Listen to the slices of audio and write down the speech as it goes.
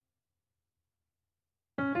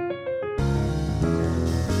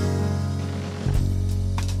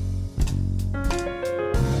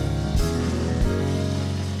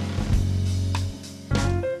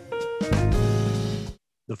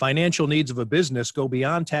financial needs of a business go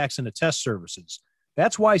beyond tax and attest services.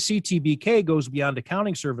 That's why CTBK goes beyond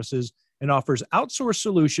accounting services and offers outsourced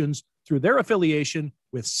solutions through their affiliation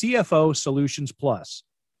with CFO Solutions Plus.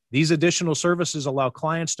 These additional services allow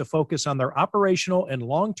clients to focus on their operational and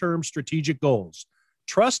long-term strategic goals.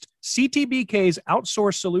 Trust CTBK's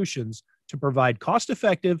outsourced solutions to provide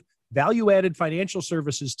cost-effective, value-added financial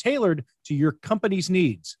services tailored to your company's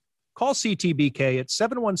needs. Call CTBK at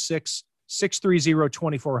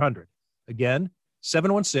 716-630-2400. Again,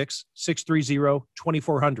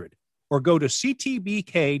 716-630-2400. Or go to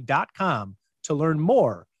ctbk.com to learn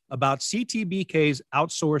more about CTBK's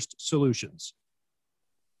outsourced solutions.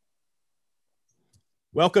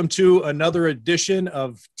 Welcome to another edition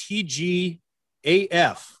of TGAF,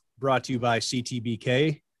 brought to you by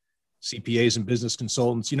CTBK, CPAs and business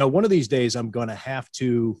consultants. You know, one of these days I'm going to have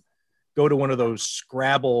to go to one of those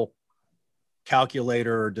Scrabble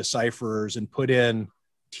calculator decipherers and put in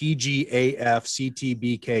TGAF,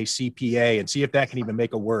 CTBK, CPA, and see if that can even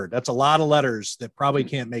make a word. That's a lot of letters that probably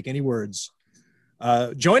can't make any words.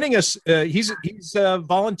 Joining us, he's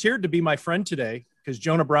volunteered to be my friend today because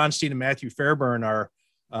Jonah Bronstein and Matthew Fairburn are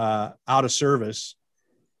out of service.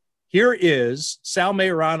 Here is Sal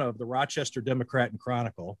Majorana of the Rochester Democrat and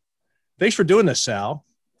Chronicle. Thanks for doing this, Sal.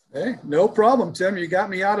 Hey, no problem, Tim. You got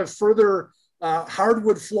me out of further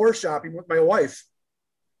hardwood floor shopping with my wife.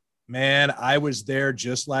 Man, I was there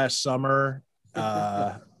just last summer.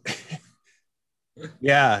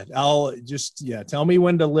 Yeah, tell me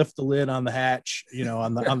when to lift the lid on the hatch,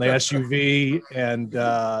 on the SUV, and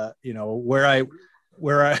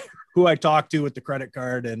who I talked to with the credit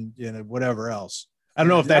card and whatever else. I don't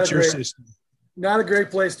know if that's your system. Not a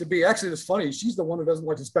great place to be. Actually, it's funny. She's the one who doesn't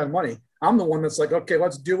like to spend money. I'm the one that's like, okay,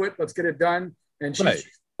 let's do it. Let's get it done. And she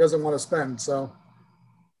doesn't want to spend. So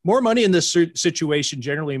more money in this situation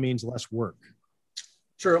generally means less work.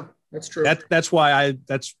 True. That's true. That's why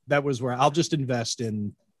that was where I'll invest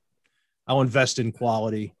in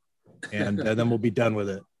quality and then we'll be done with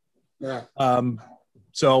it. Yeah.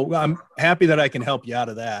 So I'm happy that I can help you out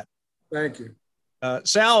of that. Thank you.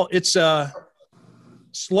 Sal, it's a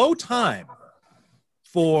slow time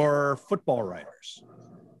for football writers,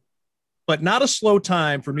 but not a slow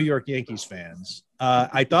time for New York Yankees fans.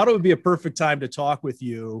 I thought it would be a perfect time to talk with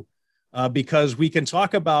you because we can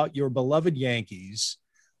talk about your beloved Yankees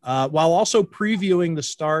while also previewing the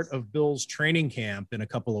start of Bill's training camp in a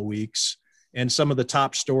couple of weeks and some of the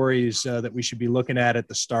top stories that we should be looking at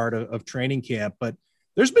the start of training camp. But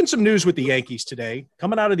there's been some news with the Yankees today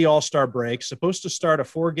coming out of the All-Star break, supposed to start a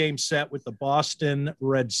 4-game set with the Boston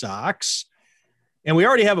Red Sox. And we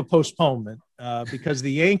already have a postponement because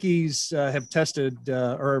the Yankees have tested,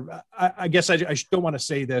 I guess I don't want to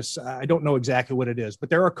say this. I don't know exactly what it is, but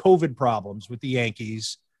there are COVID problems with the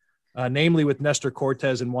Yankees, namely with Nestor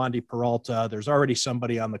Cortez and Wandy Peralta. There's already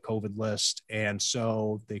somebody on the COVID list. And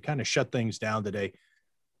so they kind of shut things down today.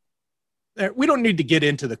 We don't need to get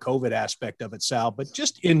into the COVID aspect of it, Sal, but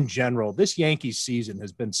just in general, this Yankees season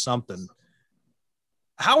has been something.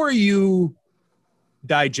 How are you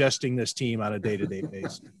digesting this team on a day-to-day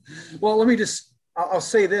basis? Well, I'll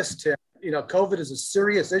say this, Tim. COVID is a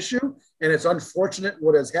serious issue, and it's unfortunate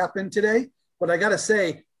what has happened today. But I got to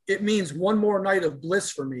say, it means one more night of bliss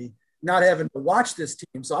for me, not having to watch this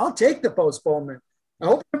team. So I'll take the postponement. I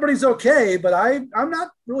hope everybody's okay, but I'm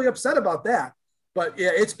not really upset about that. But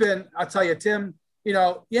yeah, I'll tell you, Tim,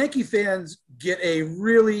 Yankee fans get a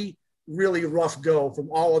really, really rough go from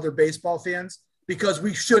all other baseball fans because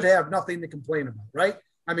we should have nothing to complain about, right?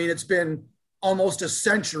 I mean, it's been almost a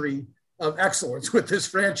century of excellence with this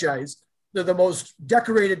franchise. They're the most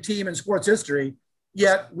decorated team in sports history,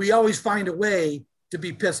 yet we always find a way to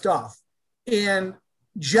be pissed off. And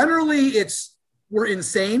generally we're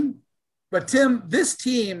insane. But Tim, this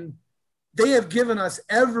team, they have given us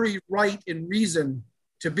every right and reason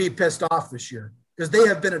to be pissed off this year because they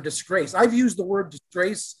have been a disgrace. I've used the word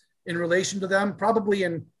disgrace in relation to them probably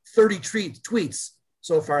in 30 tweets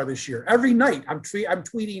so far this year. Every night I'm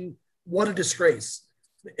tweeting, what a disgrace.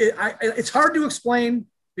 It's hard to explain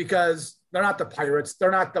because they're not the Pirates.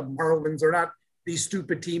 They're not the Marlins. They're not these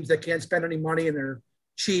stupid teams that can't spend any money and they're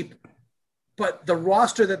cheap. But the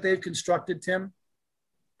roster that they've constructed, Tim,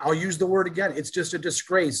 I'll use the word again. It's just a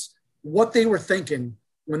disgrace what they were thinking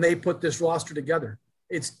when they put this roster together.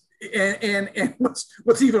 And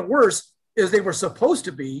what's even worse is they were supposed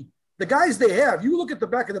to be the guys they have. You look at the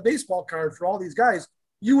back of the baseball card for all these guys,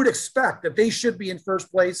 you would expect that they should be in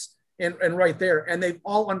first place and right there. And they've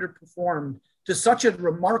all underperformed to such a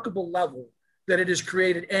remarkable level that it has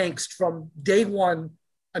created angst from day one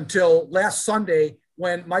until last Sunday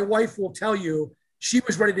when my wife will tell you she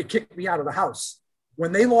was ready to kick me out of the house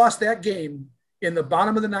when they lost that game in the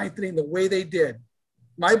bottom of the ninth inning the way they did,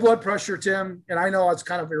 my blood pressure, Tim, and I know it's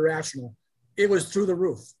kind of irrational, it was through the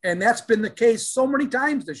roof. And that's been the case so many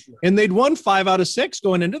times this year. And they'd won 5 out of 6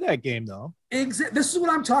 going into that game, though. This is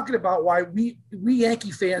what I'm talking about, why we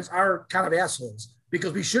Yankee fans are kind of assholes,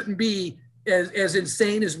 because we shouldn't be as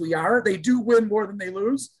insane as we are. They do win more than they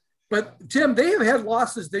lose. But, Tim, they have had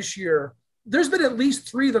losses this year. There's been at least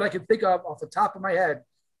 3 that I can think of off the top of my head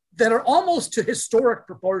that are almost to historic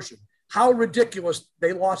proportion, how ridiculous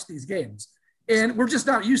they lost these games. And we're just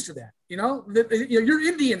not used to that. Your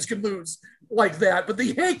Indians can lose like that, but the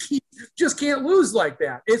Yankees just can't lose like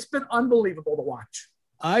that. It's been unbelievable to watch.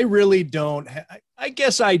 I really don't. I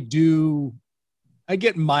guess I do. I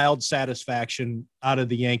get mild satisfaction out of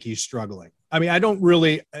the Yankees struggling. I mean, I don't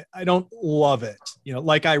love it.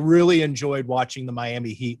 Like I really enjoyed watching the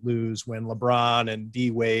Miami Heat lose when LeBron and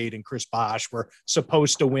D Wade and Chris Bosh were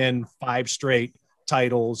supposed to win 5 straight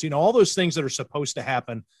titles, all those things that are supposed to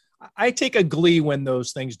happen. I take a glee when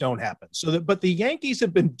those things don't happen. But the Yankees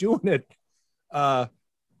have been doing it.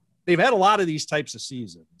 They've had a lot of these types of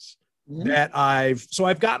seasons that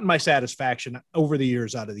I've gotten my satisfaction over the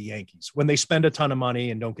years out of the Yankees when they spend a ton of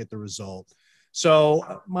money and don't get the result.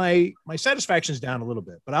 So my satisfaction's down a little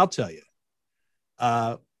bit, but I'll tell you,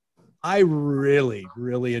 I really,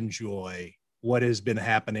 really enjoy what has been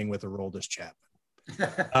happening with Aroldis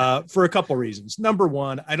Chapman for a couple reasons. Number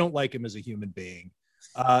one, I don't like him as a human being.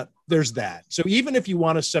 There's that. So even if you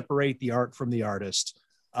want to separate the art from the artist,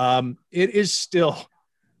 it is still,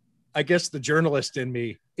 I guess, the journalist in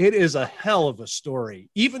me. It is a hell of a story.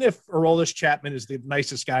 Even if Aroldis Chapman is the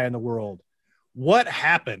nicest guy in the world, what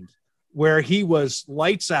happened where he was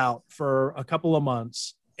lights out for a couple of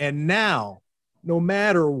months, and now, no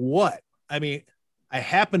matter what, I mean, I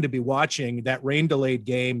happened to be watching that rain-delayed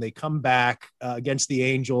game. They come back against the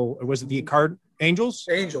Angel, or was it the Angels?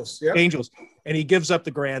 Angels, yeah. Angels. And he gives up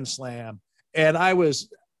the grand slam. And I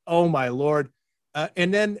was, oh, my Lord.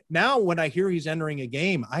 And then now when I hear he's entering a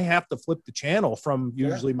game, I have to flip the channel from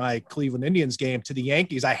usually my Cleveland Indians game to the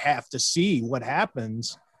Yankees. I have to see what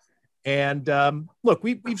happens. And look,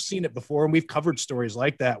 we've seen it before, and we've covered stories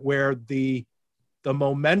like that where the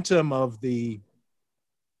momentum of the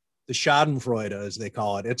Schadenfreude, as they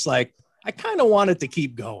call it, it's like, I kind of want it to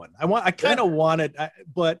keep going. I kind of want it,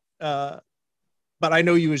 but I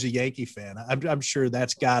know you as a Yankee fan, I'm sure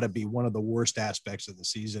that's got to be one of the worst aspects of the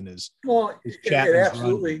season is it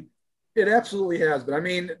absolutely has. But I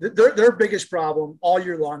mean, their biggest problem all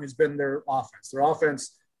year long has been their offense. Their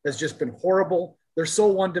offense has just been horrible. They're so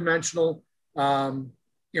one-dimensional.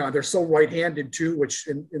 They're so right-handed too, which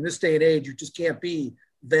in this day and age, you just can't be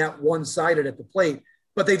that one-sided at the plate.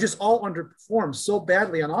 But they just all underperform so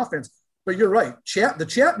badly on offense. But you're right. The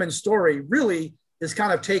Chapman story really is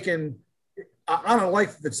kind of taken on a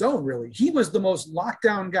life of its own, really. He was the most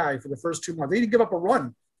lockdown guy for the first 2 months. He didn't give up a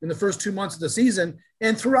run in the first 2 months of the season.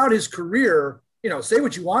 And throughout his career, say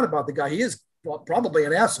what you want about the guy. He is probably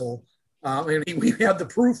an asshole. And we have the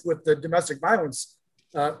proof with the domestic violence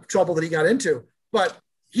trouble that he got into. But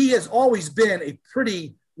he has always been a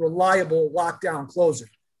pretty reliable lockdown closer.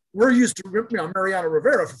 We're used to Mariano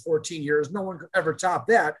Rivera for 14 years. No one could ever top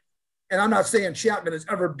that. And I'm not saying Chapman has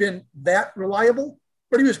ever been that reliable,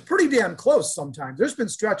 but he was pretty damn close sometimes. There's been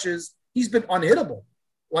stretches he's been unhittable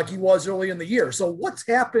like he was early in the year. So what's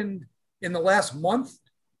happened in the last month?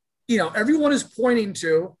 Everyone is pointing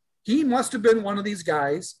to he must have been one of these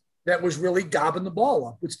guys that was really gobbing the ball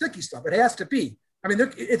up with sticky stuff. It has to be. I mean,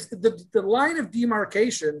 it's the line of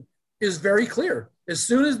demarcation is very clear. As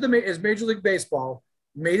soon as Major League Baseball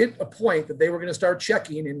made it a point that they were going to start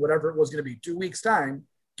checking in whatever it was going to be 2 weeks' time,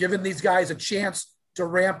 giving these guys a chance to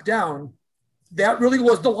ramp down, that really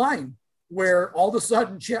was the line where all of a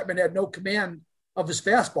sudden Chapman had no command of his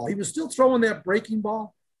fastball. He was still throwing that breaking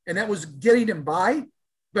ball, and that was getting him by,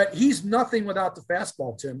 but he's nothing without the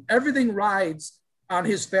fastball, Tim. Everything rides on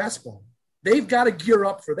his fastball. They've got to gear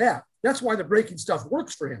up for that. That's why the breaking stuff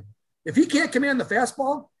works for him. If he can't command the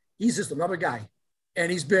fastball, he's just another guy. And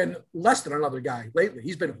he's been less than another guy lately.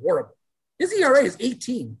 He's been horrible. His ERA is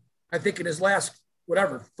 18, I think, in his last,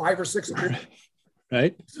 5 or 6 years.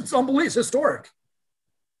 Right. It's unbelievable. It's historic.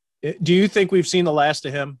 Do you think we've seen the last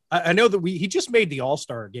of him? I know that he just made the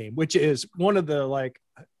All-Star game, which is one of the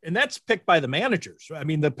and that's picked by the managers. I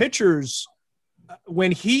mean, the pitchers,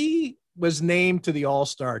 when he was named to the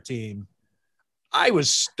All-Star team, I was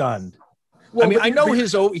stunned. Well, I mean, I know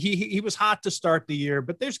he was hot to start the year,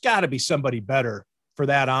 but there's got to be somebody better for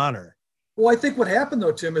that honor. Well, I think what happened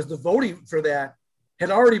though, Tim, is the voting for that had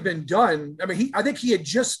already been done. I mean, I think he had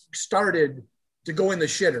just started to go in the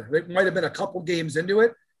shitter. It might have been a couple games into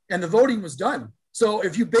it, and the voting was done. So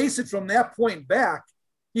if you base it from that point back,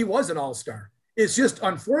 he was an all-star. It's just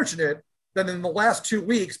unfortunate that in the last 2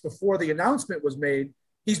 weeks before the announcement was made,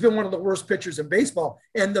 he's been one of the worst pitchers in baseball.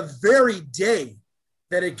 And the very day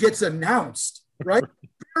that it gets announced, right?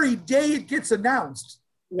 The very day it gets announced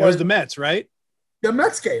was the Mets, right? The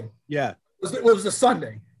Mets game. Yeah. It was a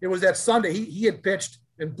Sunday. It was that Sunday. He had pitched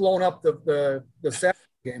and blown up the Saturday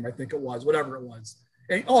game, I think it was, whatever it was.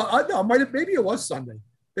 And, no, maybe it was Sunday.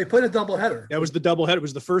 They played a doubleheader. That was the doubleheader. It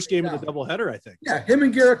was the first game of the doubleheader, I think. Yeah, him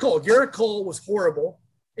and Garrett Cole. Garrett Cole was horrible,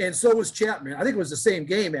 and so was Chapman. I think it was the same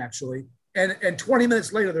game, actually. And 20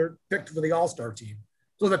 minutes later, they're picked for the All-Star team.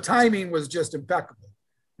 So the timing was just impeccable.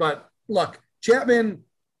 But, look, Chapman,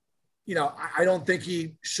 I don't think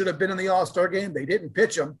he should have been in the All-Star game. They didn't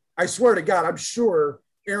pitch him. I swear to God, I'm sure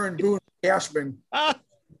Aaron Boone, Cashman,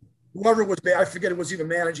 whoever was, I forget, it was even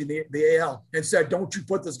managing the AL, and said, don't you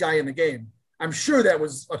put this guy in the game. I'm sure that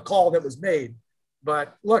was a call that was made.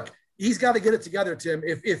 But look, he's got to get it together, Tim.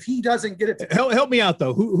 If he doesn't get it together. Help me out,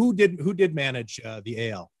 though. Who did manage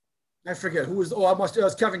the AL? I forget who was. It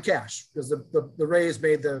was Kevin Cash, because the Rays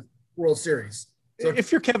made the World Series. So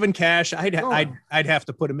if you're Kevin Cash, I'd have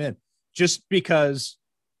to put him in, just because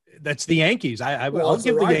that's the Yankees. I'll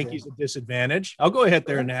give the Yankees a disadvantage. I'll go ahead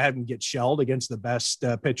there and have them get shelled against the best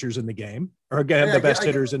pitchers in the game, or the best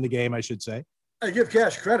hitters in the game, I should say. I give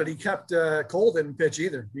Cash credit. He kept Cole didn't pitch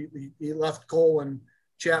either. He left Cole and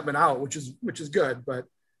Chapman out, which is good. But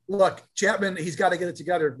look, Chapman, he's got to get it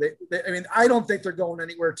together. I don't think they're going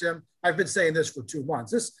anywhere, Tim. I've been saying this for 2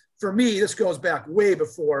 months. This goes back way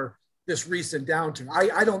before this recent downturn.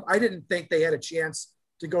 I didn't think they had a chance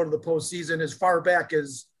to go to the postseason as far back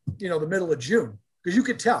as the middle of June, because you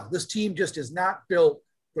could tell this team just is not built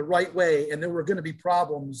the right way, and there were going to be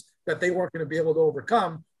problems that they weren't going to be able to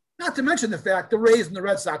overcome. Not to mention the fact the Rays and the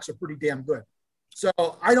Red Sox are pretty damn good. So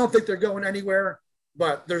I don't think they're going anywhere,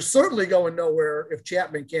 but they're certainly going nowhere if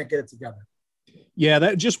Chapman can't get it together. Yeah,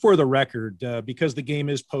 that just for the record, because the game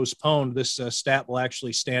is postponed, this stat will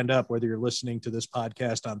actually stand up whether you're listening to this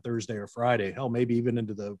podcast on Thursday or Friday. Hell, maybe even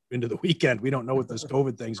into the weekend. We don't know what this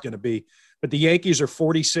COVID thing's going to be. But the Yankees are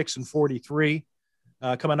 46-43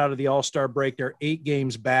 coming out of the All-Star break. They're 8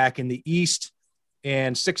 games back in the East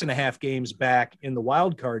and 6.5 games back in the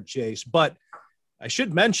wild card chase. But I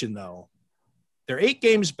should mention, though, they're 8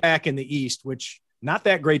 games back in the East, which not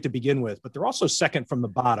that great to begin with, but they're also second from the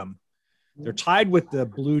bottom. They're tied with the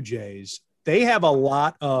Blue Jays. They have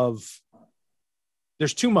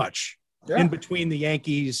there's too much in between the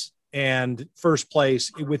Yankees and first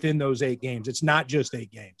place within those 8 games. It's not just 8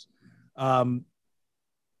 games.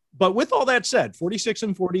 But with all that said,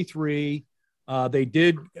 46-43, they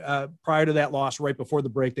did, prior to that loss, right before the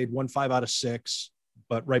break, they'd won 5 out of 6.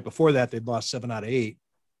 But right before that, they'd lost 7 out of 8.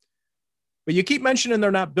 But you keep mentioning they're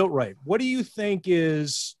not built right. What do you think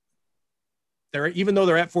is even though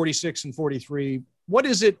they're at 46-43, what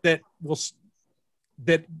is it that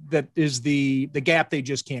is the gap they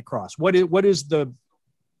just can't cross? What's the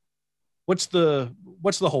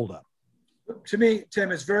holdup? To me,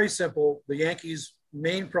 Tim, it's very simple. The Yankees'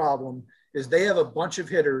 main problem is they have a bunch of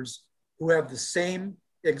hitters who have the same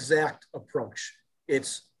exact approach.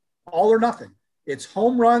 It's all or nothing. It's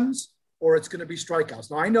home runs or it's going to be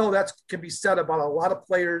strikeouts. Now, I know that can be said about a lot of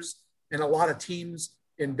players and a lot of teams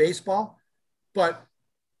in baseball, but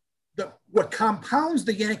what compounds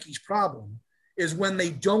the Yankees' problem is when they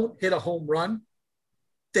don't hit a home run,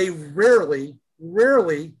 they rarely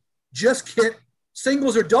just hit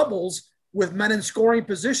singles or doubles with men in scoring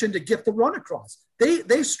position to get the run across.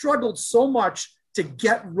 They struggled so much to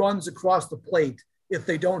get runs across the plate if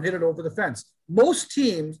they don't hit it over the fence. Most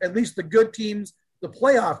teams, at least the good teams, the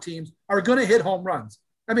playoff teams, are going to hit home runs.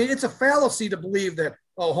 I mean, it's a fallacy to believe that,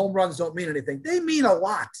 home runs don't mean anything. They mean a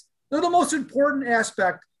lot. They're the most important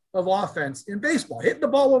aspect of offense in baseball. Hitting the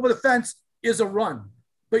ball over the fence is a run.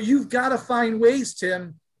 But you've got to find ways,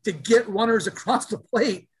 Tim, to get runners across the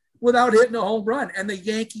plate without hitting a home run. And the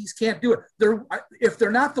Yankees can't do it. If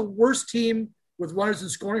they're not the worst team with runners in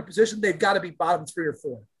scoring position, they've got to be bottom 3 or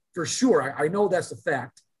 4. For sure. I know that's a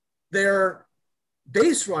fact. Their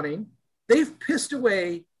base running, they've pissed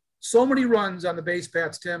away so many runs on the base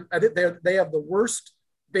paths, Tim. They have the worst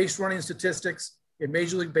base running statistics in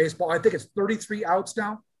Major League Baseball. I think it's 33 outs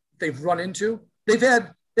now they've run into. They've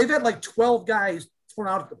had like 12 guys thrown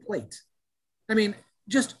out at the plate. I mean,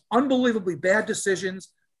 just unbelievably bad decisions,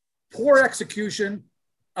 poor execution.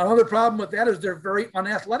 Another problem with that is they're a very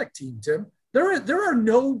unathletic team, Tim. There are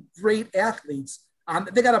no great athletes.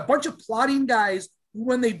 They got a bunch of plodding guys who,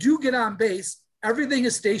 when they do get on base, everything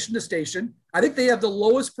is station to station. I think they have the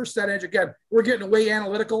lowest percentage. Again, we're getting way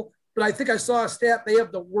analytical, but I think I saw a stat. They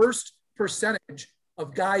have the worst percentage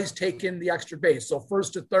of guys taking the extra base. So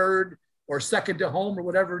first to third or second to home or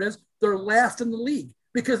whatever it is, they're last in the league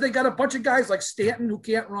because they got a bunch of guys like Stanton who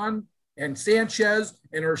can't run and Sanchez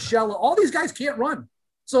and Urshela. All these guys can't run.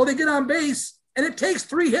 So they get on base and it takes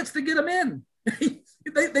 3 hits to get them in.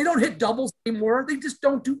 they don't hit doubles anymore. They just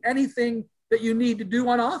don't do anything that you need to do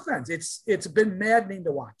on offense. It's been maddening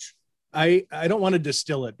to watch. I don't want to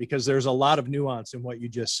distill it because there's a lot of nuance in what you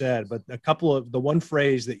just said, but the one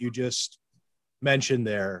phrase that you just mentioned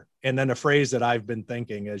there, and then a phrase that I've been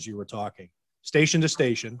thinking as you were talking, station to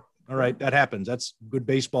station. All right. That happens. That's good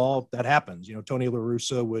baseball. That happens. Tony La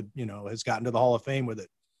Russa has gotten to the Hall of Fame with it.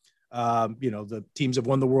 The teams have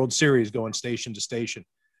won the World Series going station to station.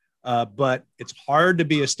 But it's hard to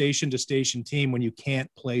be a station to station team when you can't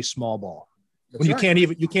play small ball, when you can't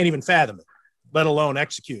even fathom it, let alone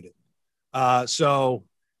execute it. So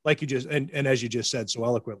like you just, and as you just said so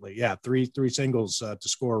eloquently, yeah, three singles to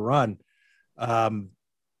score a run,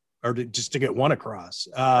 or just to get one across.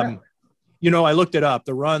 I looked it up,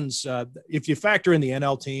 the runs, if you factor in the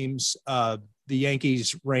NL teams, the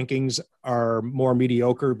Yankees rankings are more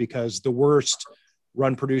mediocre because the worst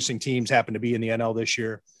run producing teams happen to be in the NL this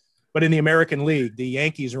year. But in the American League, the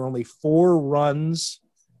Yankees are only 4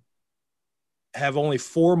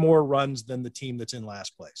 more runs than the team that's in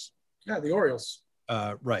last place. Yeah, the Orioles.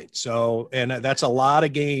 Right. So, and that's a lot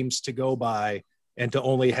of games to go by and to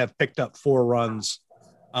only have picked up 4 runs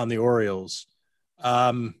on the Orioles.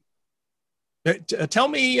 Tell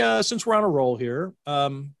me, since we're on a roll here,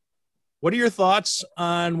 what are your thoughts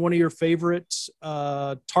on one of your favorite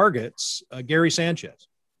targets, Gary Sanchez?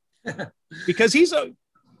 Because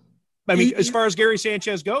as far as Gary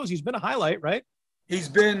Sanchez goes, he's been a highlight, right? He's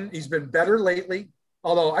been better lately.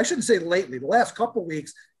 Although I shouldn't say lately. The last couple of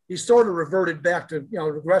weeks, he sort of reverted back to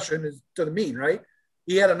regression to the mean, right?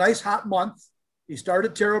 He had a nice hot month. He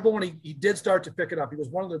started terrible, and he did start to pick it up. He was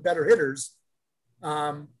one of the better hitters.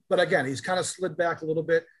 But again, he's kind of slid back a little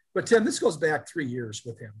bit. But Tim, this goes back 3 years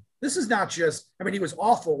with him. This is not just, he was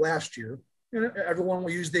awful last year. Everyone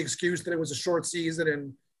will use the excuse that it was a short season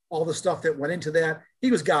and all the stuff that went into that.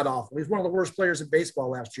 He was god awful. He was one of the worst players in baseball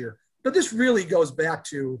last year. But this really goes back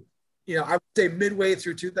to, I would say midway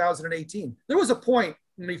through 2018. There was a point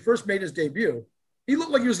when he first made his debut, he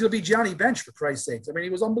looked like he was going to be Johnny Bench, for Christ's sakes. He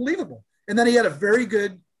was unbelievable. And then he had a very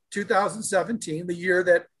good 2017, the year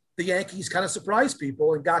that the Yankees kind of surprised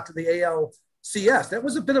people and got to the ALCS. That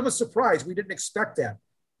was a bit of a surprise. We didn't expect that.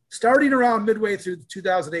 Starting around midway through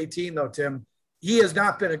 2018, though, Tim, he has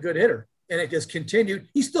not been a good hitter. And it just continued.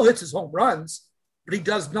 He still hits his home runs, but he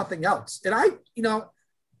does nothing else. And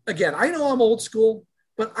again, I know I'm old school,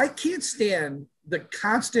 but I can't stand the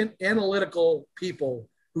constant analytical people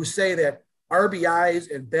who say that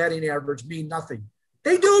RBIs and batting average mean nothing.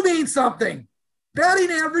 They do mean something. Batting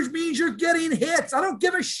average means you're getting hits. I don't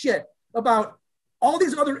give a shit about all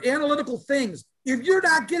these other analytical things. If you're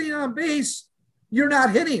not getting on base, you're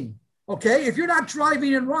not hitting. Okay. If you're not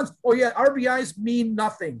driving in runs, RBIs mean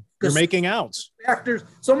nothing. You're making outs.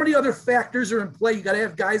 So many other factors are in play. You got to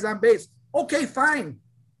have guys on base. Okay, fine.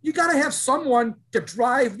 You got to have someone to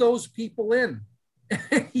drive those people in.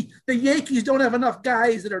 The Yankees don't have enough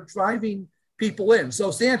guys that are driving people in.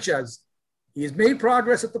 So Sanchez, he's made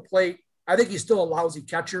progress at the plate. I think he's still a lousy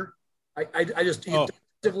catcher.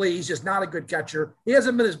 Defensively, he's just not a good catcher. He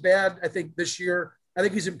hasn't been as bad, I think, this year. I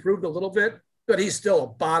think he's improved a little bit, but he's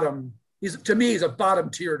still he's a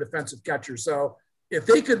bottom tier defensive catcher. So if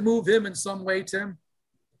they could move him in some way, Tim,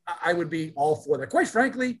 I would be all for that. Quite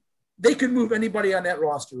frankly, they could move anybody on that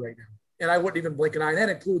roster right now, and I wouldn't even blink an eye. And that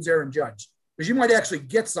includes Aaron Judge, because you might actually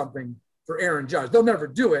get something for Aaron Judge. They'll never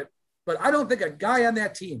do it, but I don't think a guy on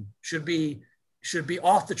that team should be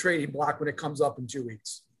off the trading block when it comes up in 2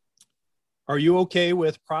 weeks. Are you okay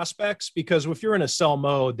with prospects? Because if you're in a sell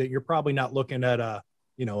mode, that you're probably not looking at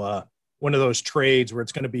one of those trades where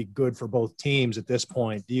it's going to be good for both teams at this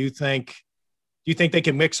point. Do you think they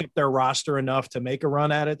can mix up their roster enough to make a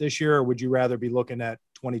run at it this year, or would you rather be looking at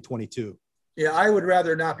 2022? Yeah, I would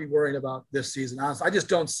rather not be worrying about this season. Honestly, I just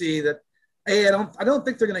don't see that. I don't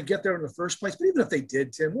think they're going to get there in the first place. But even if they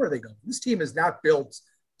did, Tim, where are they going? This team is not built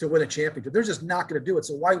to win a championship. They're just not going to do it.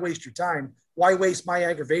 So why waste your time? Why waste my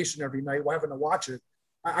aggravation every night while having to watch it?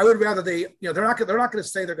 I would rather they're not going to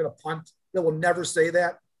say they're going to punt. They will never say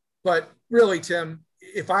that. But really, Tim,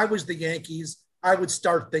 if I was the Yankees, I would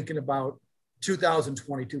start thinking about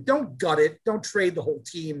 2022. Don't gut it. Don't trade the whole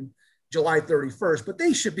team July 31st, but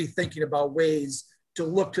they should be thinking about ways to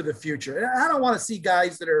look to the future. And I don't want to see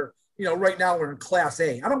guys that are, right now we're in class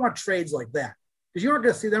A. I don't want trades like that, because you aren't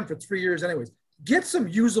going to see them for 3 years anyways. Get some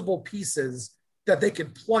usable pieces that they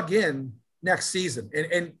can plug in next season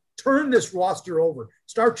and turn this roster over,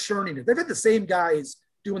 start churning it. They've had the same guys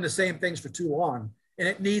doing the same things for too long, and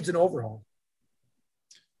it needs an overhaul.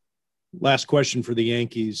 Last question for the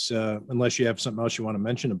Yankees, unless you have something else you want to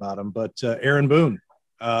mention about them, but Aaron Boone.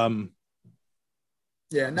 Not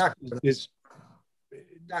good enough.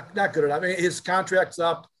 I mean, his contract's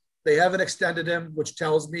up. They haven't extended him, which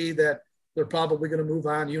tells me that they're probably going to move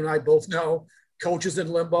on. You and I both know coaches in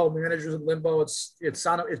limbo, managers in limbo. It's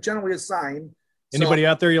generally a sign. Anybody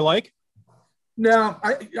out there you like? No,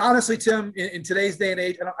 honestly, Tim, in today's day and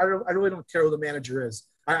age, I really don't care who the manager is.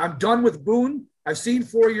 I'm done with Boone. I've seen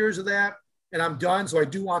 4 years of that, and I'm done. So I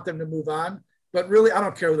do want them to move on. But really, I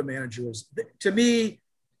don't care who the manager is. To me,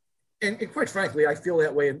 and quite frankly, I feel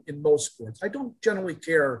that way in most sports. I don't generally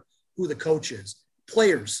care who the coach is.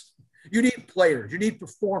 Players. You need players. You need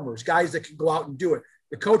performers, guys that can go out and do it.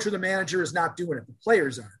 The coach or the manager is not doing it. The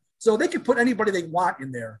players are. So they can put anybody they want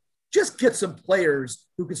in there. Just get some players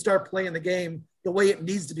who can start playing the game the way it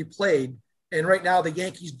needs to be played. And right now, the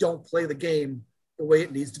Yankees don't play the game the way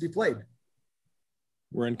it needs to be played.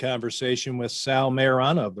 We're in conversation with Sal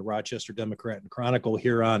Mayorana of the Rochester Democrat and Chronicle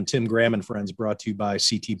here on Tim Graham and Friends, brought to you by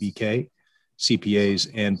CTBK,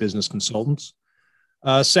 CPAs and business consultants.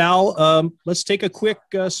 Sal, let's take a quick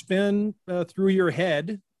spin through your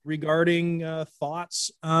head regarding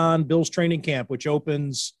thoughts on Bills training camp, which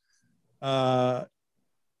opens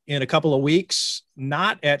in a couple of weeks,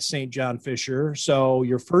 not at St. John Fisher. So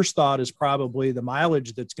your first thought is probably the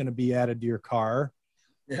mileage that's going to be added to your car.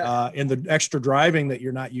 And the extra driving that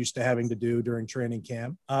you're not used to having to do during training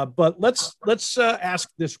camp. But let's ask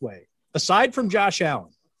this way. Aside from Josh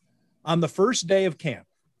Allen, on the first day of camp,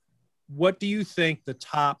 what do you think the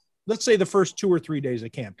top, let's say the first 2 or 3 days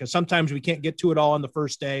of camp, because sometimes we can't get to it all on the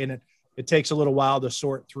first day, and it takes a little while to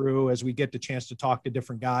sort through as we get the chance to talk to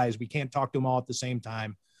different guys. We can't talk to them all at the same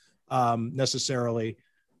time necessarily.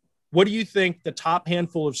 What do you think the top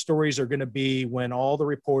handful of stories are going to be when all the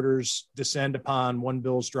reporters descend upon One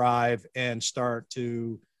Bills Drive and start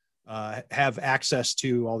to have access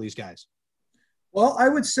to all these guys? Well, I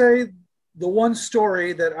would say the one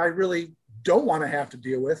story that I really don't want to have to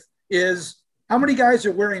deal with is how many guys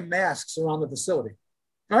are wearing masks around the facility,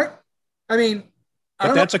 right? I mean,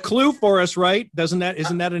 but that's a clue for us, right? Isn't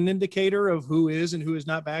that an indicator of who is and who is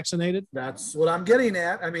not vaccinated? That's what I'm getting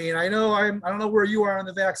at. I mean, I don't know where you are on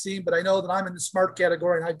the vaccine, but I know that I'm in the smart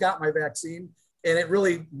category and I've got my vaccine, and it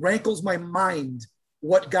really rankles my mind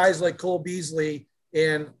what guys like Cole Beasley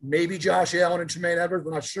and maybe Josh Allen and Tremaine Edwards,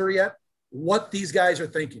 we're not sure yet, what these guys are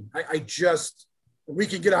thinking. We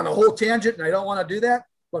can get on a whole tangent, and I don't want to do that,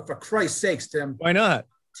 but for Christ's sakes, Tim. Why not?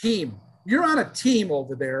 Team. You're on a team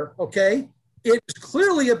over there, okay? It's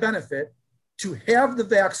clearly a benefit to have the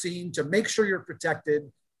vaccine, to make sure you're protected.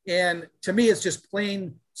 And to me, it's just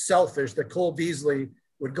plain selfish that Cole Beasley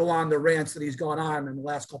would go on the rants that he's gone on in the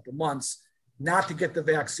last couple of months not to get the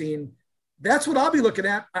vaccine. That's what I'll be looking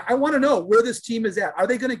at. I want to know where this team is at. Are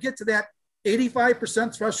they going to get to that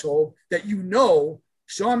 85% threshold that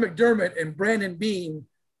Sean McDermott and Brandon Beane,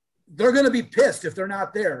 they're going to be pissed if they're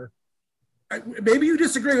not there? Maybe you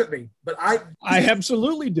disagree with me, but I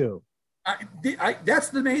absolutely do. That's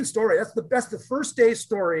the main story. That's the first day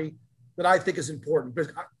story that I think is important.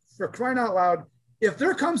 Because for crying out loud, if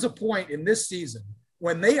there comes a point in this season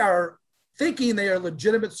when they are thinking they are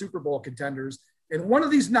legitimate Super Bowl contenders, and one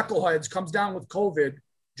of these knuckleheads comes down with COVID,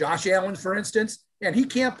 Josh Allen, for instance, and he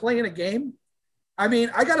can't play in a game, I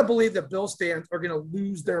mean, I got to believe that Bills fans are going to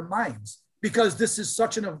lose their minds because this is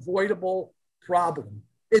such an avoidable problem.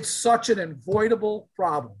 It's such an avoidable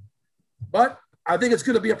problem. But I think it's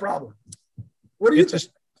going to be a problem. What do you think?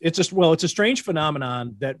 It's a strange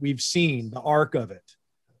phenomenon that we've seen, the arc of it.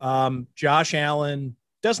 Josh Allen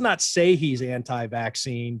does not say he's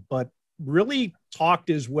anti-vaccine, but really talked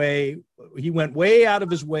his way. He went way out of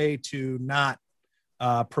his way to not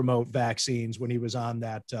promote vaccines when he was on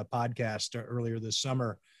that podcast earlier this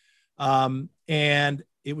summer. And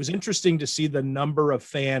it was interesting to see the number of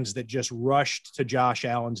fans that just rushed to Josh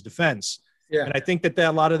Allen's defense. Yeah. And I think that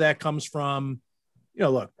a lot of that comes from,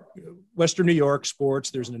 look, Western New York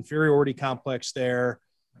sports, there's an inferiority complex there.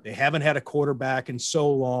 They haven't had a quarterback in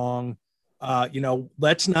so long.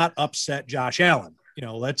 Let's not upset Josh Allen.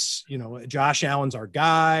 Josh Allen's our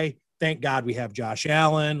guy. Thank God we have Josh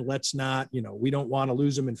Allen. Let's not, we don't want to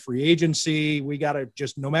lose him in free agency. We got to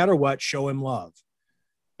just, no matter what, show him love.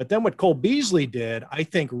 But then what Cole Beasley did, I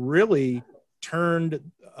think really turned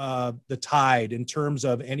the tide in terms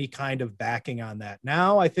of any kind of backing on that.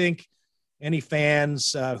 Now, I think any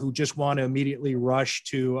fans who just want to immediately rush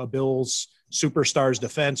to a Bills superstar's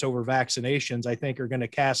defense over vaccinations, I think are going to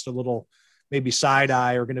cast a little maybe side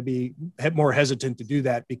eye are going to be more hesitant to do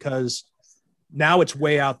that, because now it's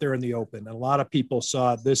way out there in the open. And a lot of people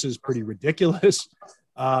saw this is pretty ridiculous.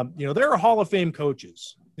 There are Hall of Fame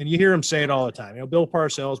coaches, and you hear them say it all the time. Bill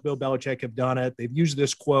Parcells, Bill Belichick have done it. They've used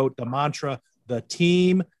this quote, the mantra, the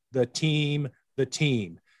team, the team, the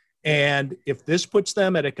team. And if this puts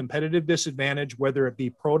them at a competitive disadvantage, whether it be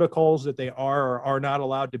protocols that they are or are not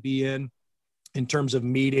allowed to be in terms of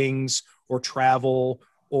meetings or travel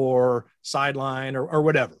or sideline or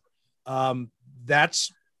whatever,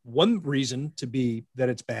 that's one reason to be that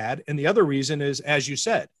it's bad. And the other reason is, as you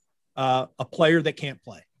said, a player that can't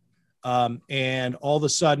play. And all of a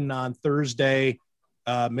sudden on Thursday,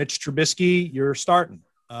 Mitch Trubisky, you're starting,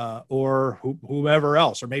 or whomever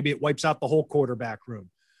else, or maybe it wipes out the whole quarterback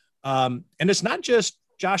room. And it's not just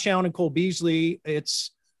Josh Allen and Cole Beasley.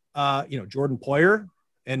 It's, Jordan Poyer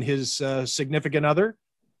and his significant other,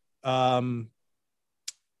 the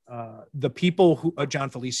people who, John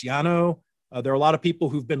Feliciano. There are a lot of people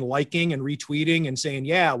who've been liking and retweeting and saying,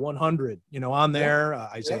 yeah, 100, on there,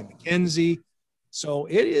 Isaiah McKenzie. So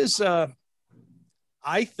it is,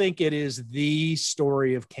 I think it is the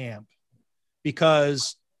story of camp,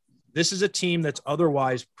 because this is a team that's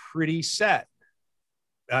otherwise pretty set.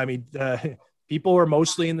 I mean, people are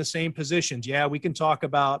mostly in the same positions. Yeah, we can talk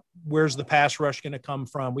about where's the pass rush going to come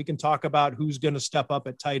from. We can talk about who's going to step up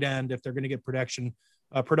at tight end if they're going to get production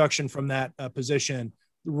from that position.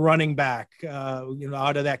 Running back,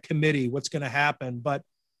 out of that committee, what's going to happen. But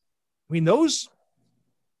I mean,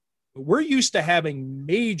 we're used to having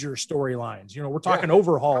major storylines. We're talking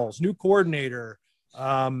overhauls, new coordinator,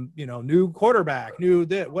 new quarterback,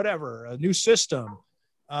 whatever, a new system.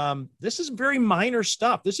 This is very minor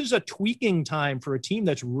stuff. This is a tweaking time for a team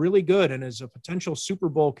that's really good and is a potential Super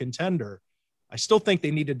Bowl contender. I still think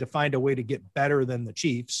they needed to find a way to get better than the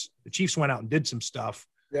Chiefs. The Chiefs went out and did some stuff.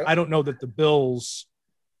 Yep. I don't know that the Bills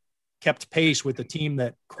kept pace with the team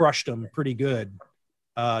that crushed them pretty good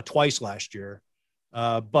twice last year.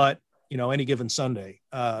 But, any given Sunday.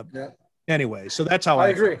 Anyway, so that's how I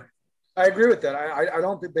agree. I agree with that. I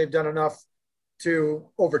don't think they've done enough to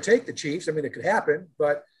overtake the Chiefs. I mean, it could happen,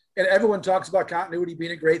 and everyone talks about continuity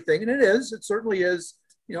being a great thing, and it is. It certainly is.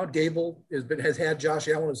 Dable has had Josh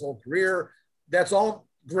Allen his whole career. That's all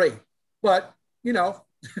great. But,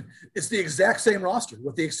 it's the exact same roster,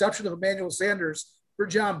 with the exception of Emmanuel Sanders for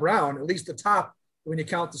John Brown, at least the top, when you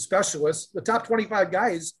count the specialists, the top 25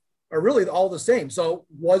 guys are really all the same. So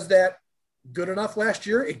was that good enough last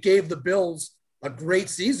year? It gave the Bills a great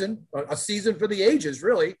season, a season for the ages,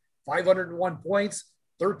 really. 501 points,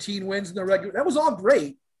 13 wins in the regular. That was all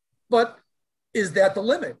great. But is that the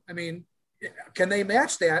limit? I mean, can they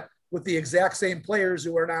match that with the exact same players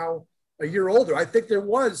who are now a year older? I think there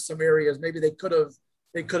was some areas maybe they could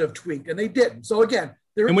have tweaked, and they didn't. So again,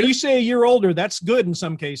 and when you say a year older, that's good in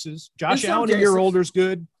some cases. Josh Allen, a year older is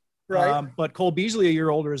good, right? But Cole Beasley, a year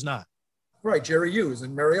older, is not. Right, Jerry Hughes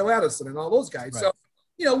and Mario Addison and all those guys. Right.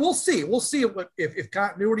 So, we'll see. We'll see if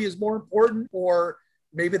continuity is more important, or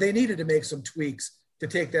maybe they needed to make some tweaks to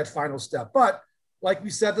take that final step. But like we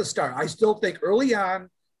said at the start, I still think early on,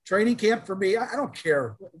 training camp for me, I don't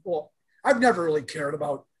care. Well, I've never really cared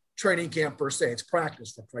about training camp per se. It's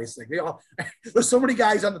practice, for Christ's sake. There's so many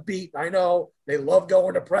guys on the beat. I know they love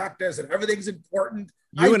going to practice and everything's important.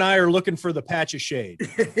 You and I are looking for the patch of shade.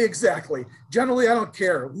 Exactly. Generally, I don't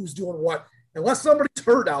care who's doing what. Unless somebody's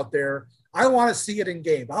hurt out there, I want to see it in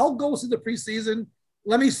game. I'll go see the preseason.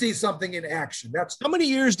 Let me see something in action. How many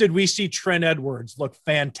years did we see Trent Edwards look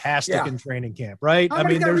fantastic in training camp, right? I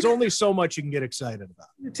mean, there's only so much you can get excited about.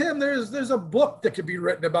 Tim, there's a book that could be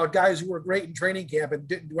written about guys who were great in training camp and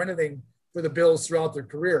didn't do anything for the Bills throughout their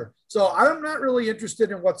career. So I'm not really interested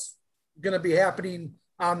in what's going to be happening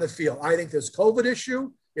on the field. I think this COVID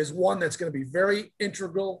issue is one that's going to be very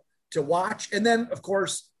integral to watch. And then, of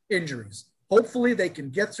course, injuries. Hopefully they can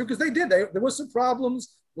get through, because they did. There was some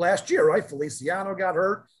problems last year, right? Feliciano got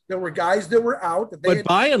hurt. There were guys that were out. But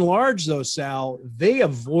by and large, though, Sal, they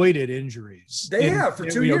avoided injuries. They have for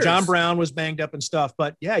 2 years. John Brown was banged up and stuff.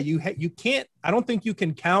 But, yeah, you can't – I don't think you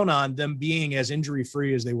can count on them being as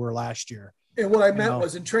injury-free as they were last year. And what I meant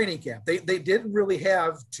was in training camp. They didn't really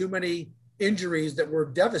have too many injuries that were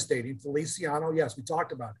devastating. Feliciano, yes, we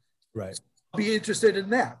talked about it. Right. So I'll be interested in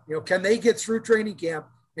that. Can they get through training camp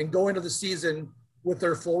and go into the season with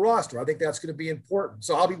their full roster? I think that's going to be important.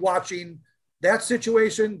 So I'll be watching that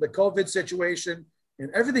situation, the COVID situation, and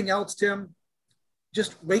everything else, Tim.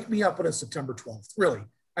 Just wake me up on a September 12th, really.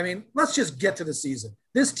 I mean, let's just get to the season.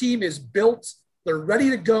 This team is built. They're ready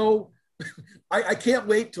to go. I can't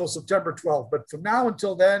wait till September 12th. But from now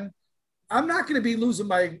until then, I'm not going to be losing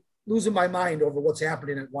my mind over what's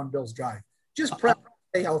happening at One Bills Drive. just practice,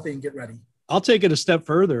 stay healthy, and get ready. I'll take it a step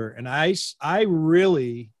further, and I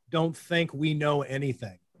really don't think we know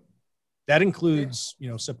anything. That includes,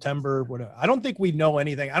 September, whatever. I don't think we know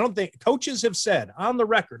anything. I don't think coaches have said on the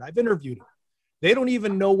record, I've interviewed them, they don't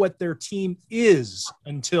even know what their team is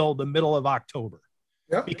until the middle of October.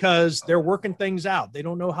 Yep. Because they're working things out. They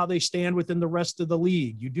don't know how they stand within the rest of the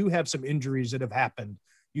league. You do have some injuries that have happened.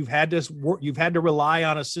 You've had to rely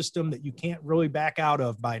on a system that you can't really back out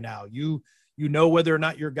of by now. You know whether or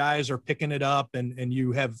not your guys are picking it up and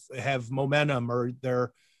you have momentum, or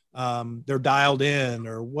they're dialed in,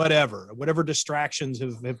 or whatever distractions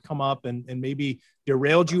have come up and maybe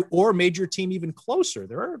derailed you or made your team even closer.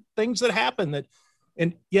 There are things that happen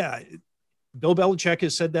Bill Belichick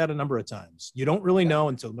has said that a number of times. You don't really know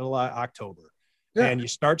until middle of October. Yeah. And you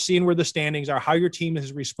start seeing where the standings are, how your team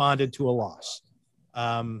has responded to a loss,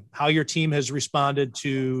 how your team has responded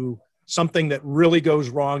to something that really goes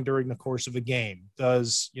wrong during the course of a game.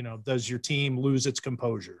 Does your team lose its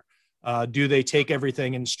composure? Do they take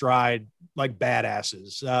everything in stride like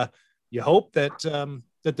badasses? You hope that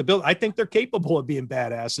the Bills, I think they're capable of being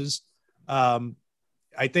badasses.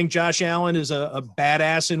 I think Josh Allen is a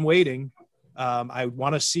badass in waiting. I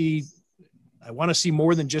want to see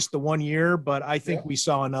more than just the 1 year, but I think we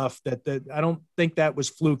saw enough that I don't think that was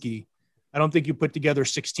fluky. I don't think you put together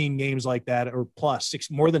 16 games like that, or plus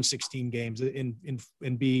more than 16 games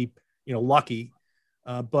and be, lucky.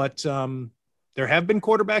 But there have been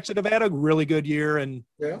quarterbacks that have had a really good year and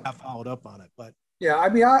have followed up on it. But yeah, I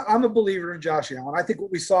mean, I'm a believer in Josh Allen. I think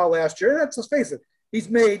what we saw last year, let's face it, he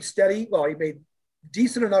made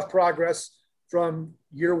decent enough progress from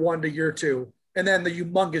year one to year two, and then the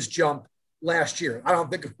humongous jump last year. I don't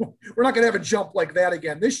think we're not going to have a jump like that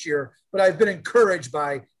again this year, but I've been encouraged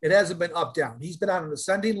by it. Hasn't been up, down. He's been on an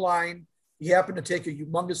ascending line. He happened to take a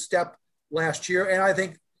humongous step last year. And I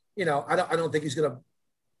think, I don't think he's going to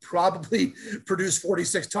probably produce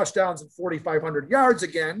 46 touchdowns and 4,500 yards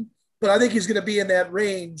again, but I think he's going to be in that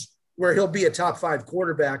range where he'll be a top 5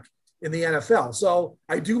 quarterback in the NFL. So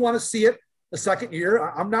I do want to see it the second year.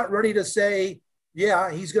 I'm not ready to say,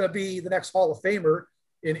 he's going to be the next Hall of Famer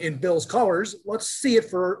in Bills colors. Let's see it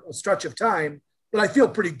for a stretch of time, but I feel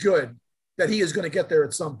pretty good that he is going to get there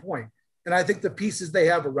at some point. And I think the pieces they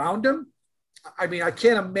have around him, I mean, I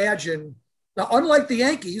can't imagine now, unlike the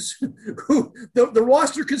Yankees, who the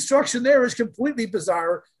roster construction there is completely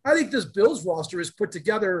bizarre. I think this Bills roster is put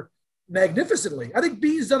together magnificently. I think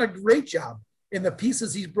B's done a great job in the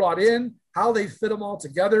pieces he's brought in, how they fit them all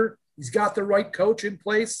together. He's got the right coach in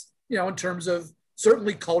place, in terms of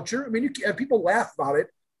certainly culture. I mean, people laugh about it,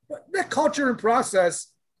 but that culture and process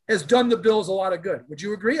has done the Bills a lot of good. Would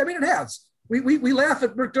you agree? I mean, it has. We laugh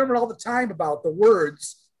at McDermott all the time about the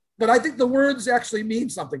words, but I think the words actually mean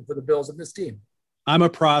something for the Bills and this team. I'm a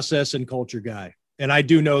process and culture guy, and I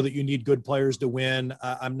do know that you need good players to win.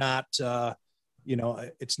 I'm not,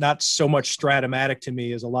 it's not so much Stratomatic to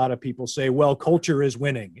me as a lot of people say, well, culture is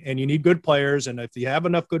winning, and you need good players, and if you have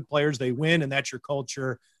enough good players, they win, and that's your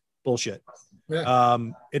culture. Bullshit. Yeah.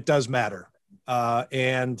 It does matter.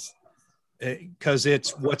 And because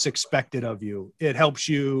it's what's expected of you. It helps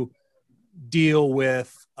you deal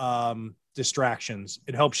with distractions.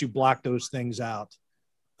 It helps you block those things out.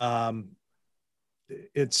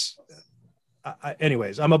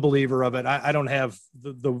 Anyways, I'm a believer of it. I don't have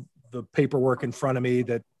the paperwork in front of me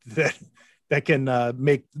that can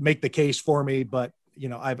make the case for me, but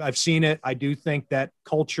I've seen it. I do think that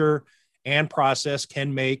culture and process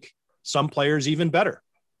can make some players even better.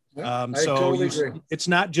 Yeah, totally agree. It's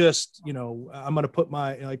not just, I'm going to put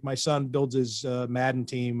my son builds his Madden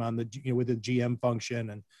team on with the GM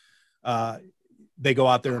function, and they go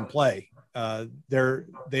out there and play.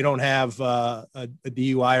 They don't have a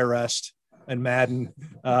DUI arrest in Madden.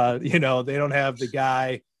 They don't have the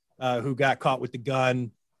guy who got caught with the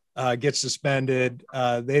gun gets suspended.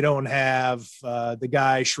 They don't have the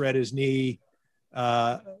guy shred his knee.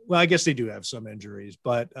 Well, I guess they do have some injuries,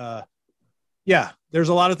 but yeah, there's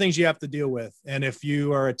a lot of things you have to deal with. And if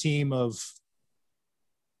you are a team of,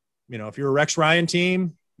 if you're a Rex Ryan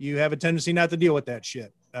team, you have a tendency not to deal with that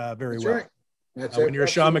shit very That's well. Right. That's when you're a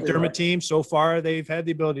Sean McDermott right. team, so far they've had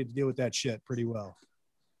the ability to deal with that shit pretty well.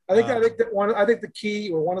 I think the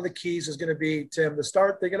key, or one of the keys, is going to be, Tim, the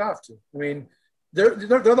start they get off to. I mean, they're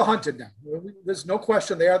the hunted now. There's no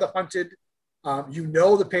question they are the hunted.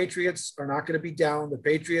 The Patriots are not going to be down. The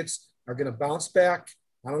Patriots are going to bounce back.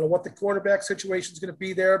 I don't know what the quarterback situation is going to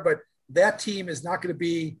be there, but that team is not going to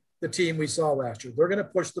be the team we saw last year. They're going to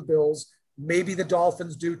push the Bills. Maybe the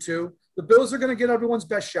Dolphins do too. The Bills are going to get everyone's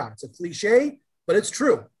best shot. It's a cliche, but it's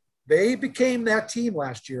true. They became that team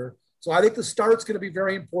last year So I think the start's going to be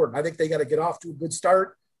very important. I think they got to get off to a good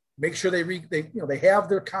start, make sure they have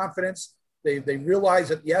their confidence. They realize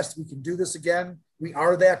that, yes, we can do this again. We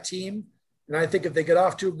are that team. And I think if they get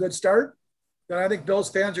off to a good start, then I think Bills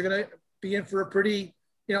fans are going to be in for a pretty,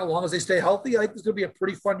 as long as they stay healthy, I think it's going to be a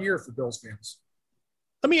pretty fun year for Bills fans.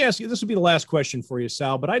 Let me ask you, this will be the last question for you,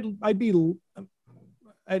 Sal, but I'd be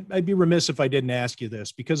remiss if I didn't ask you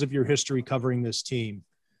this because of your history covering this team.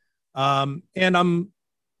 And I'm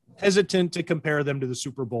hesitant to compare them to the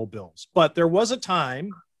Super Bowl Bills, but there was a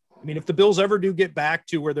time, I mean, if the Bills ever do get back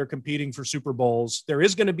to where they're competing for Super Bowls, there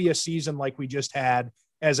is going to be a season like we just had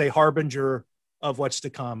as a harbinger of what's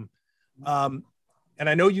to come. And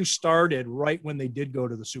I know you started right when they did go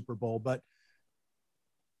to the Super Bowl, but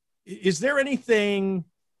is there anything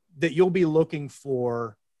that you'll be looking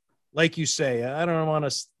for? Like you say, I don't want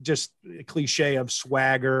to just a cliche of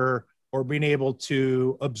swagger or being able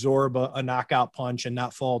to absorb a knockout punch and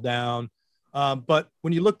not fall down. But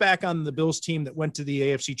when you look back on the Bills team that went to the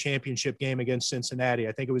AFC Championship game against Cincinnati,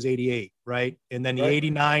 I think it was 88, right? And then the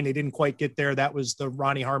 89, they didn't quite get there. That was the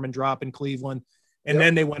Ronnie Harmon drop in Cleveland. And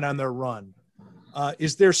then they went on their run.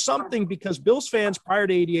 Is there something, because Bills fans prior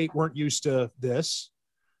to 88 weren't used to this,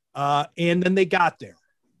 and then they got there.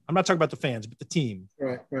 I'm not talking about the fans, but the team.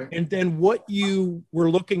 Right. And then what you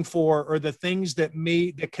were looking for or the things that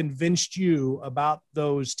convinced you about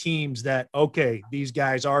those teams that, okay, these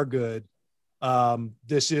guys are good.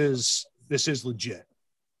 This is legit.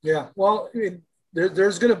 Yeah. Well, I mean,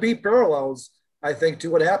 there's going to be parallels, I think, to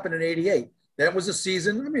what happened in 88. That was a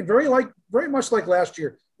season, I mean, very much like last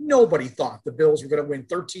year. Nobody thought the Bills were going to win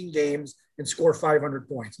 13 games and score 500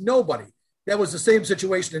 points. Nobody. That was the same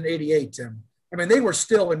situation in 88, Tim. I mean, they were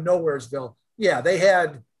still in Nowheresville. Yeah, they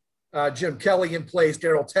had Jim Kelly in place,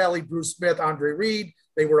 Darryl Talley, Bruce Smith, Andre Reed.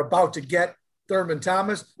 They were about to get Thurman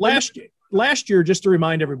Thomas. Last year, just to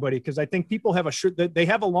remind everybody, because I think people have they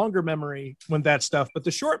have a longer memory when that stuff, but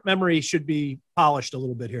the short memory should be polished a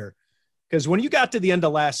little bit here. Because when you got to the end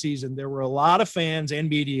of last season, there were a lot of fans and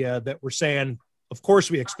media that were saying, of course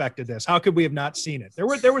we expected this. How could we have not seen it? There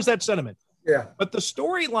was that sentiment. Yeah. But the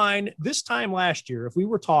storyline this time last year, if we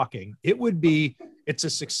were talking, it would be, it's a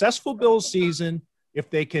successful Bills season if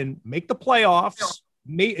they can make the playoffs,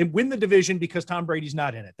 and win the division because Tom Brady's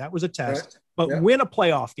not in it. That was a test. Right. But win a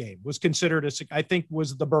playoff game was considered I think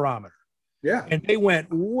was the barometer. Yeah. And they went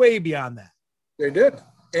way beyond that. They did.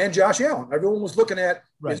 And Josh Allen. Everyone was looking at.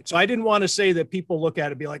 Right. So I didn't want to say that people look at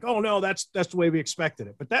it and be like, oh no, that's the way we expected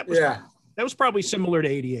it. But that was probably similar to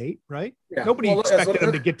 88, right? Yeah. Nobody expected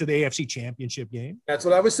them to get to the AFC Championship game. That's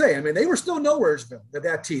what I was saying. I mean, they were still Nowheresville,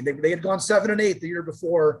 that team. They had gone 7-8 the year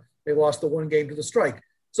before they lost the one game to the strike.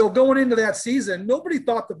 So going into that season, nobody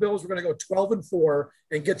thought the Bills were going to go 12-4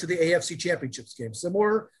 and get to the AFC Championships game,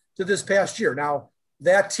 similar to this past year. Now,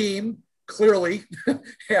 that team clearly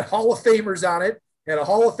had Hall of Famers on it, had a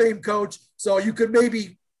Hall of Fame coach. So you could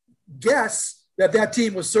maybe guess that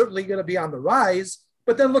team was certainly going to be on the rise.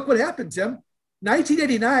 But then look what happened, Tim.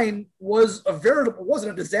 1989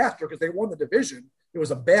 wasn't a disaster because they won the division. It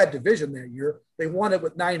was a bad division that year. They won it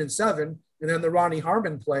with 9-7, and then the Ronnie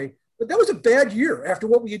Harmon play. But that was a bad year after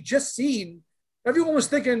what we had just seen. Everyone was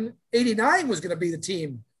thinking 89 was going to be the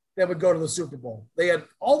team that would go to the Super Bowl. They had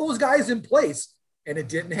all those guys in place, and it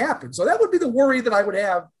didn't happen. So that would be the worry that I would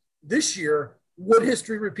have this year. Would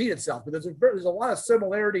history repeat itself? Because there's a lot of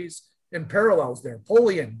similarities and parallels there.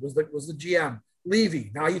 Polian was the GM. Levy.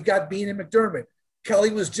 Now you've got Bean and McDermott. Kelly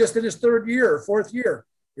was just in his fourth year.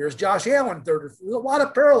 Here's Josh Allen, third. There's a lot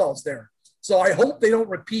of parallels there. So I hope they don't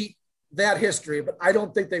repeat that history, but I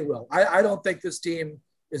don't think they will. I don't think this team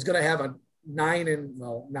is going to have a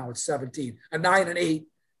 9-8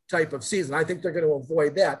 type of season. I think they're going to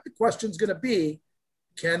avoid that. The question's going to be,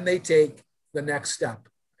 can they take the next step?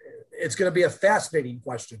 It's going to be a fascinating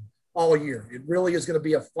question all year. It really is going to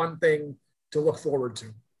be a fun thing to look forward to.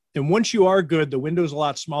 And once you are good, the window's a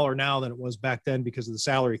lot smaller now than it was back then because of the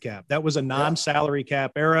salary cap. That was a non-salary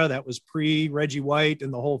cap era. That was pre-Reggie White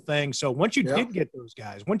and the whole thing. So once you did get those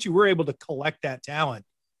guys, once you were able to collect that talent,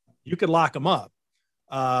 you could lock them up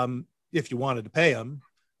if you wanted to pay them,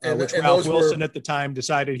 which Ralph Wilson at the time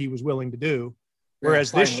decided he was willing to do.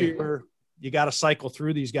 Whereas this year, you got to cycle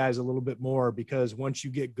through these guys a little bit more because once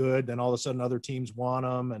you get good, then all of a sudden other teams want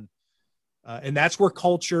them. And that's where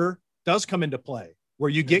culture does come into play. Where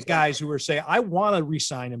you get guys who are saying, I want to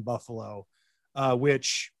re-sign in Buffalo,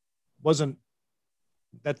 which wasn't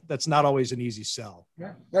that's not always an easy sell.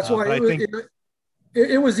 Yeah, that's why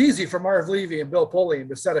it was easy for Marv Levy and Bill Polian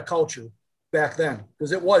to set a culture back then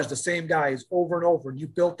because it was the same guys over and over. And you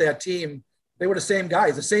built that team. They were the same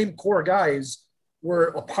guys. The same core guys were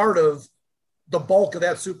a part of the bulk of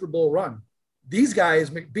that Super Bowl run. These guys,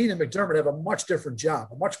 McBean and McDermott, have a much different job,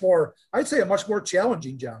 I'd say a much more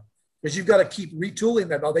challenging job, because you've got to keep retooling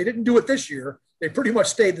that. Now, they didn't do it this year. They pretty much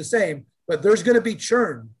stayed the same, but there's going to be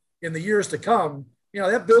churn in the years to come.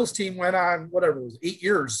 That Bills team went on, whatever it was, 8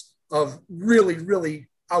 years of really, really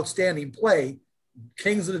outstanding play.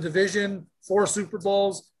 Kings of the division, 4 Super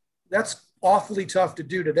Bowls. That's awfully tough to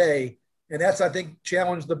do today. And that's, I think,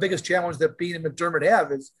 the biggest challenge that Bean and McDermott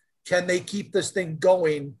have is, can they keep this thing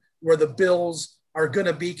going where the Bills are going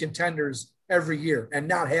to be contenders every year and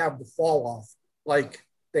not have the fall off like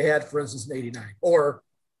they had, for instance, in '89, or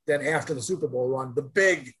then after the Super Bowl run, the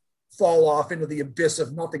big fall off into the abyss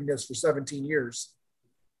of nothingness for 17 years.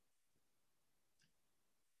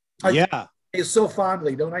 Yeah. I so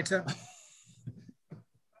fondly, don't I, Tim?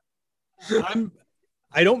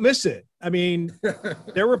 I don't miss it. I mean,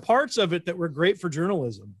 there were parts of it that were great for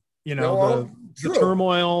journalism, the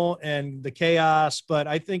turmoil and the chaos. But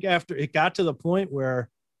I think after it got to the point where,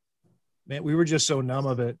 man, we were just so numb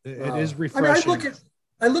of it. It is refreshing.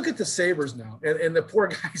 I look at the Sabres now and the poor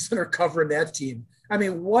guys that are covering that team.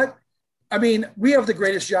 We have the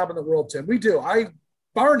greatest job in the world, Tim. We do.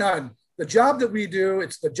 Bar none, the job that we do,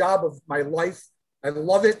 it's the job of my life. I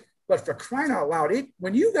love it. But for crying out loud,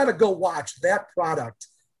 when you got to go watch that product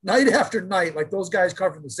night after night, like those guys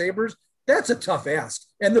covering the Sabres, that's a tough ask.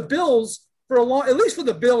 And the Bills, at least for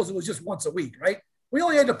the Bills, it was just once a week, right? We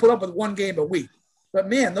only had to put up with one game a week. But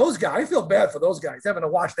man, those guys, I feel bad for those guys having to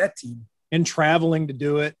watch that team. And traveling to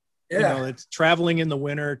do it. Yeah. It's traveling in the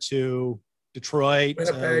winter to Detroit,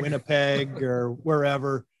 Winnipeg or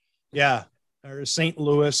wherever. Yeah. Or St.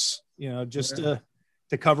 Louis, just to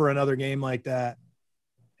cover another game like that.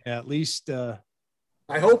 Yeah, at least.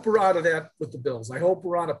 I hope we're out of that with the Bills. I hope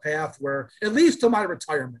we're on a path where, at least to my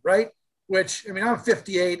retirement, right? Which, I'm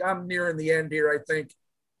 58. I'm nearing the end here, I think.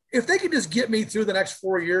 If they could just get me through the next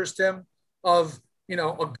 4 years, Tim, of,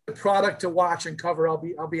 a good product to watch and cover, I'll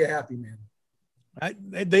be a happy man.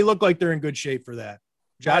 They look like they're in good shape for that.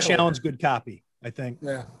 Josh Allen's good copy, I think.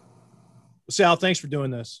 Yeah. Sal, thanks for doing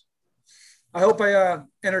this. I hope I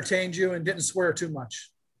entertained you and didn't swear too much.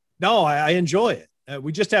 No, I enjoy it.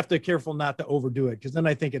 We just have to be careful not to overdo it, because then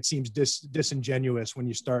I think it seems disingenuous when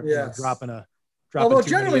you start dropping a. Although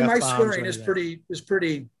generally my swearing is pretty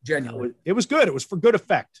genuine. No, it was good. It was for good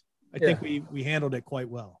effect. I think we handled it quite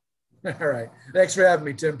well. All right. Thanks for having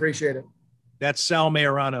me, Tim. Appreciate it. That's Sal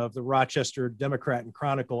Majorana of the Rochester Democrat and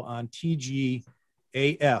Chronicle on TGAF,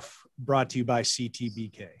 brought to you by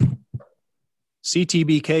CTBK.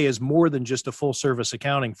 CTBK is more than just a full-service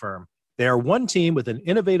accounting firm. They are one team with an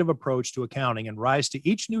innovative approach to accounting and rise to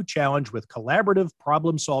each new challenge with collaborative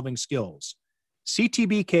problem-solving skills.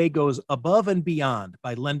 CTBK goes above and beyond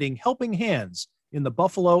by lending helping hands in the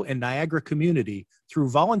Buffalo and Niagara community through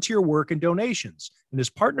volunteer work and donations, and is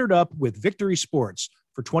partnered up with Victory Sports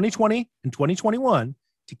for 2020 and 2021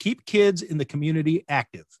 to keep kids in the community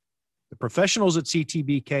active. The professionals at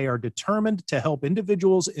CTBK are determined to help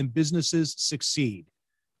individuals and businesses succeed.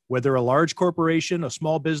 Whether a large corporation, a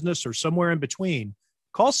small business, or somewhere in between,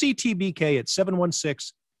 call CTBK at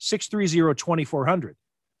 716-630-2400.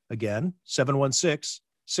 Again,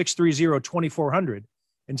 716-630-2400,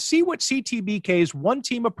 and see what CTBK's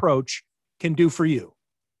one-team approach can do for you.